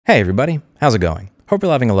Hey everybody, how's it going? Hope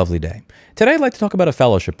you're having a lovely day. Today I'd like to talk about a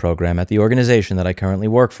fellowship program at the organization that I currently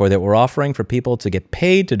work for that we're offering for people to get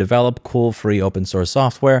paid to develop cool free open source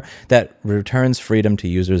software that returns freedom to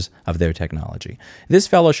users of their technology. This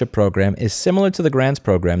fellowship program is similar to the grants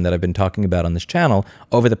program that I've been talking about on this channel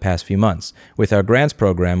over the past few months. With our grants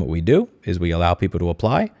program, what we do is we allow people to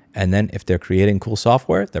apply, and then if they're creating cool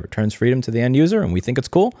software that returns freedom to the end user and we think it's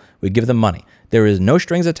cool, we give them money. There is no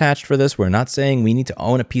strings attached for this. We're not saying we need to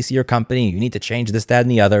own a piece of your company. You need to change this, that, and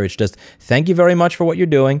the other. It's just, thank you very much for what you're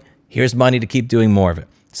doing. Here's money to keep doing more of it.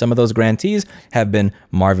 Some of those grantees have been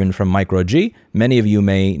Marvin from MicroG. Many of you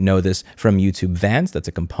may know this from YouTube Vanced. That's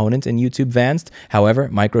a component in YouTube Vanced. However,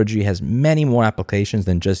 MicroG has many more applications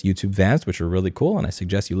than just YouTube Vanced, which are really cool, and I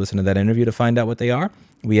suggest you listen to that interview to find out what they are.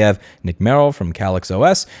 We have Nick Merrill from Calyx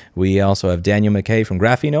OS. We also have Daniel McKay from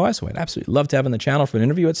Graphene OS, who I'd absolutely love to have on the channel for an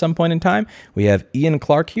interview at some point in time. We have Ian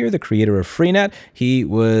Clark here, the creator of Freenet. He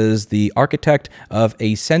was the architect of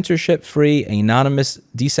a censorship-free, anonymous,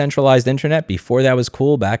 decentralized internet before that was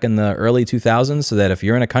cool back in the early 2000s, so that if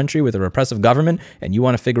you're in a country with a repressive government and you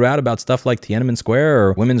want to figure out about stuff like Tiananmen Square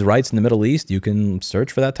or women's rights in the Middle East, you can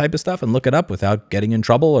search for that type of stuff and look it up without getting in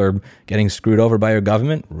trouble or getting screwed over by your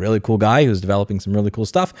government. Really cool guy who's developing some really cool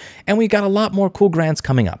stuff. And we got a lot more cool grants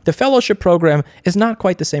coming up. The fellowship program is not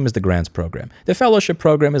quite the same as the grants program. The fellowship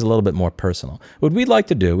program is a little bit more personal. What we'd like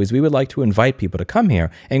to do is we would like to invite people to come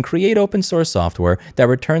here and create open source software that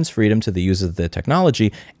returns freedom to the users of the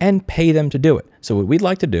technology and pay them to do it. So what we'd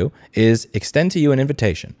like to do is extend to you an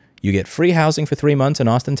invitation. You get free housing for 3 months in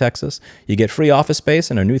Austin, Texas. You get free office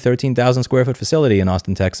space in our new 13,000 square foot facility in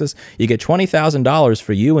Austin, Texas. You get $20,000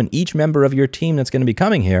 for you and each member of your team that's going to be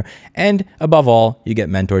coming here. And above all, you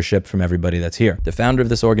get mentorship from everybody that's here. The founder of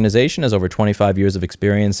this organization has over 25 years of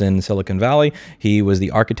experience in Silicon Valley. He was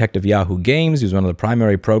the architect of Yahoo Games. He was one of the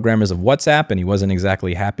primary programmers of WhatsApp, and he wasn't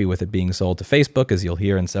exactly happy with it being sold to Facebook, as you'll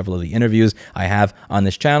hear in several of the interviews I have on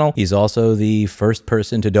this channel. He's also the first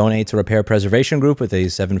person to donate to Repair Preservation Group with a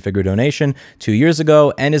 7-figure donation 2 years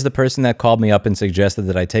ago, and is the person that called me up and suggested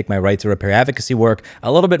that I take my right to repair advocacy work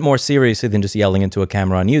a little bit more seriously than just yelling into a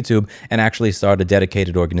camera on YouTube and actually start a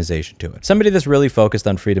dedicated organization to it. Somebody that's really focused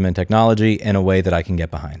on freedom and technology in a way that I can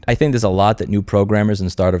get behind. I think there's a lot that new programmers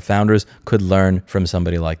and startup founders could learn from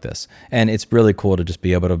somebody like this. And it's really cool to just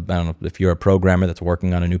be able to, I don't know, if you're a programmer that's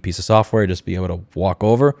working on a new piece of software, just be able to walk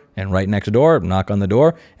over and right next door, knock on the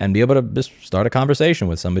door, and be able to just start a conversation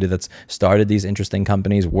with somebody that's started these interesting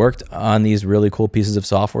companies, worked on these really cool pieces of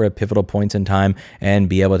software at pivotal points in time, and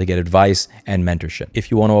be able to get advice and mentorship.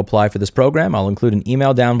 If you want to apply for this program, I'll include an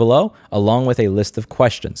email down below along with a list of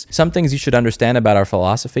questions. Some things you should understand about our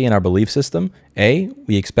philosophy and our belief system. A,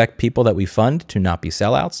 we expect people that we fund to not be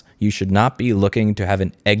sellouts. You should not be looking to have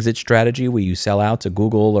an exit strategy where you sell out to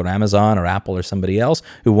Google or Amazon or Apple or somebody else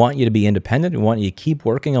who want you to be independent, who want you to keep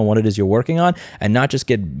working on what it is you're working on and not just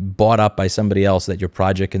get bought up by somebody else so that your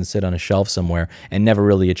project can sit on a shelf somewhere and never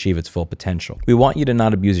really achieve its full potential. We want you to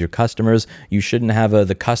not abuse your customers. You shouldn't have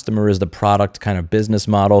the customer is the product kind of business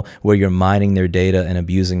model where you're mining their data and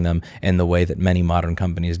abusing them in the way that many modern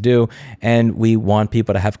companies do. And we want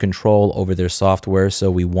people to have control over their software, so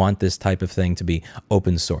we want this type of thing to be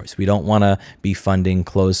open source. We don't want to be funding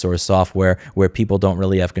closed source software where people don't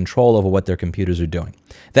really have control over what their computers are doing.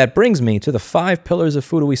 That brings me to the 5 pillars of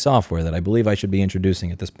FUTO software that I believe I should be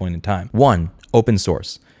introducing at this point in time. 1, open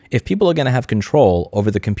source. If people are going to have control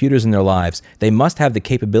over the computers in their lives, they must have the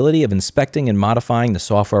capability of inspecting and modifying the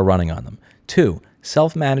software running on them. 2,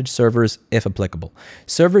 self-managed servers if applicable.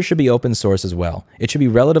 Servers should be open source as well. It should be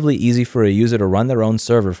relatively easy for a user to run their own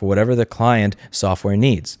server for whatever the client software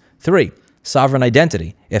needs. 3, sovereign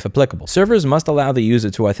identity, if applicable. Servers must allow the user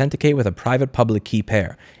to authenticate with a private-public key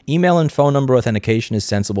pair. Email and phone number authentication is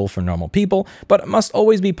sensible for normal people, but it must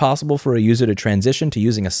always be possible for a user to transition to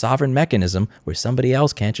using a sovereign mechanism where somebody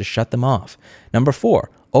else can't just shut them off. Number 4,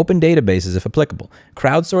 open databases if applicable.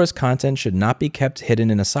 Crowdsourced content should not be kept hidden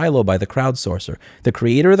in a silo by the crowdsourcer. The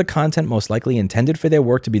creator of the content most likely intended for their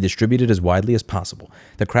work to be distributed as widely as possible.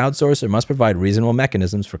 The crowdsourcer must provide reasonable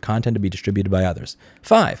mechanisms for content to be distributed by others.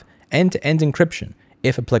 5, end-to-end encryption,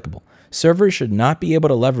 if applicable. Servers should not be able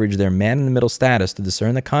to leverage their man-in-the-middle status to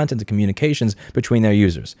discern the content and communications between their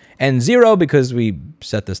users. And 0, because we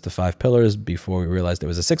set this to 5 pillars before we realized there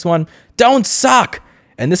was a 6th one, don't suck!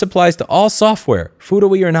 And this applies to all software, FUTO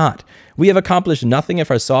or not. We have accomplished nothing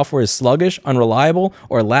if our software is sluggish, unreliable,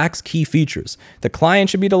 or lacks key features. The client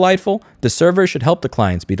should be delightful. The server should help the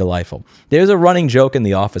clients be delightful. There's a running joke in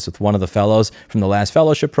the office with one of the fellows from the last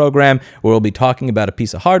fellowship program where we'll be talking about a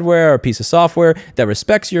piece of hardware or a piece of software that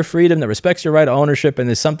respects your freedom, that respects your right of ownership, and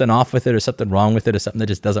there's something off with it or something wrong with it or something that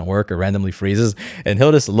just doesn't work or randomly freezes. And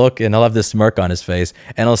he'll just look and he'll have this smirk on his face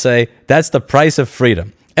and he'll say, that's the price of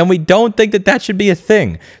freedom. And we don't think that that should be a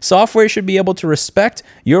thing. Software should be able to respect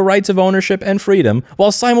your rights of ownership and freedom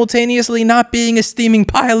while simultaneously not being a steaming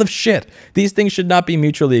pile of shit. These things should not be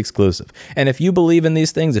mutually exclusive. And if you believe in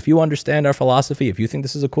these things, if you understand our philosophy, if you think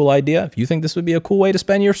this is a cool idea, if you think this would be a cool way to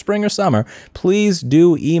spend your spring or summer, please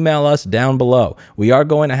do email us down below. We are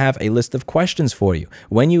going to have a list of questions for you.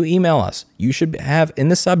 When you email us, you should have in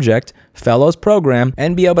the subject, Fellows Program,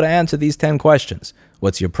 and be able to answer these 10 questions.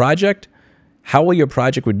 What's your project? How will your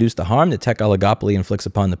project reduce the harm that Tech Oligopoly inflicts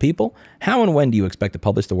upon the people? How and when do you expect to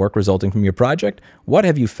publish the work resulting from your project? What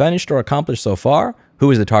have you finished or accomplished so far?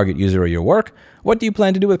 Who is the target user of your work? What do you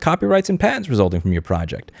plan to do with copyrights and patents resulting from your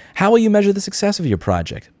project? How will you measure the success of your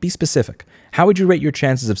project? Be specific. How would you rate your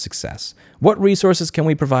chances of success? What resources can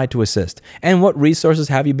we provide to assist? And what resources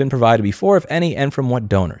have you been provided before, if any, and from what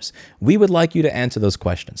donors? We would like you to answer those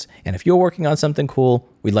questions. And if you're working on something cool,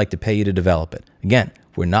 we'd like to pay you to develop it. Again,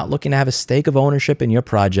 we're not looking to have a stake of ownership in your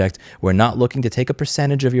project. We're not looking to take a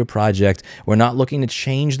percentage of your project. We're not looking to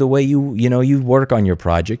change the way you work on your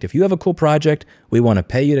project. If you have a cool project, we want to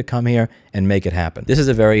pay you to come here and make it happen. This is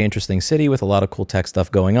a very interesting city with a lot of cool tech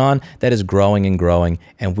stuff going on that is growing and growing,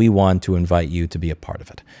 and we want to invite you to be a part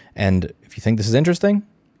of it. And if you think this is interesting,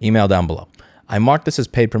 email down below. I mark this as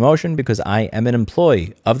paid promotion because I am an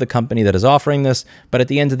employee of the company that is offering this, but at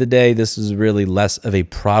the end of the day, this is really less of a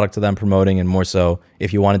product that I'm promoting and more so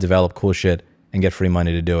if you want to develop cool shit and get free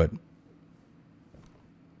money to do it,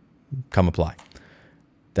 come apply.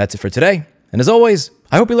 That's it for today. And as always,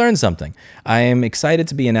 I hope you learned something. I am excited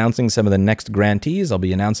to be announcing some of the next grantees. I'll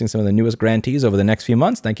be announcing some of the newest grantees over the next few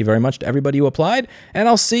months. Thank you very much to everybody who applied, and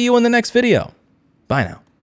I'll see you in the next video. Bye now.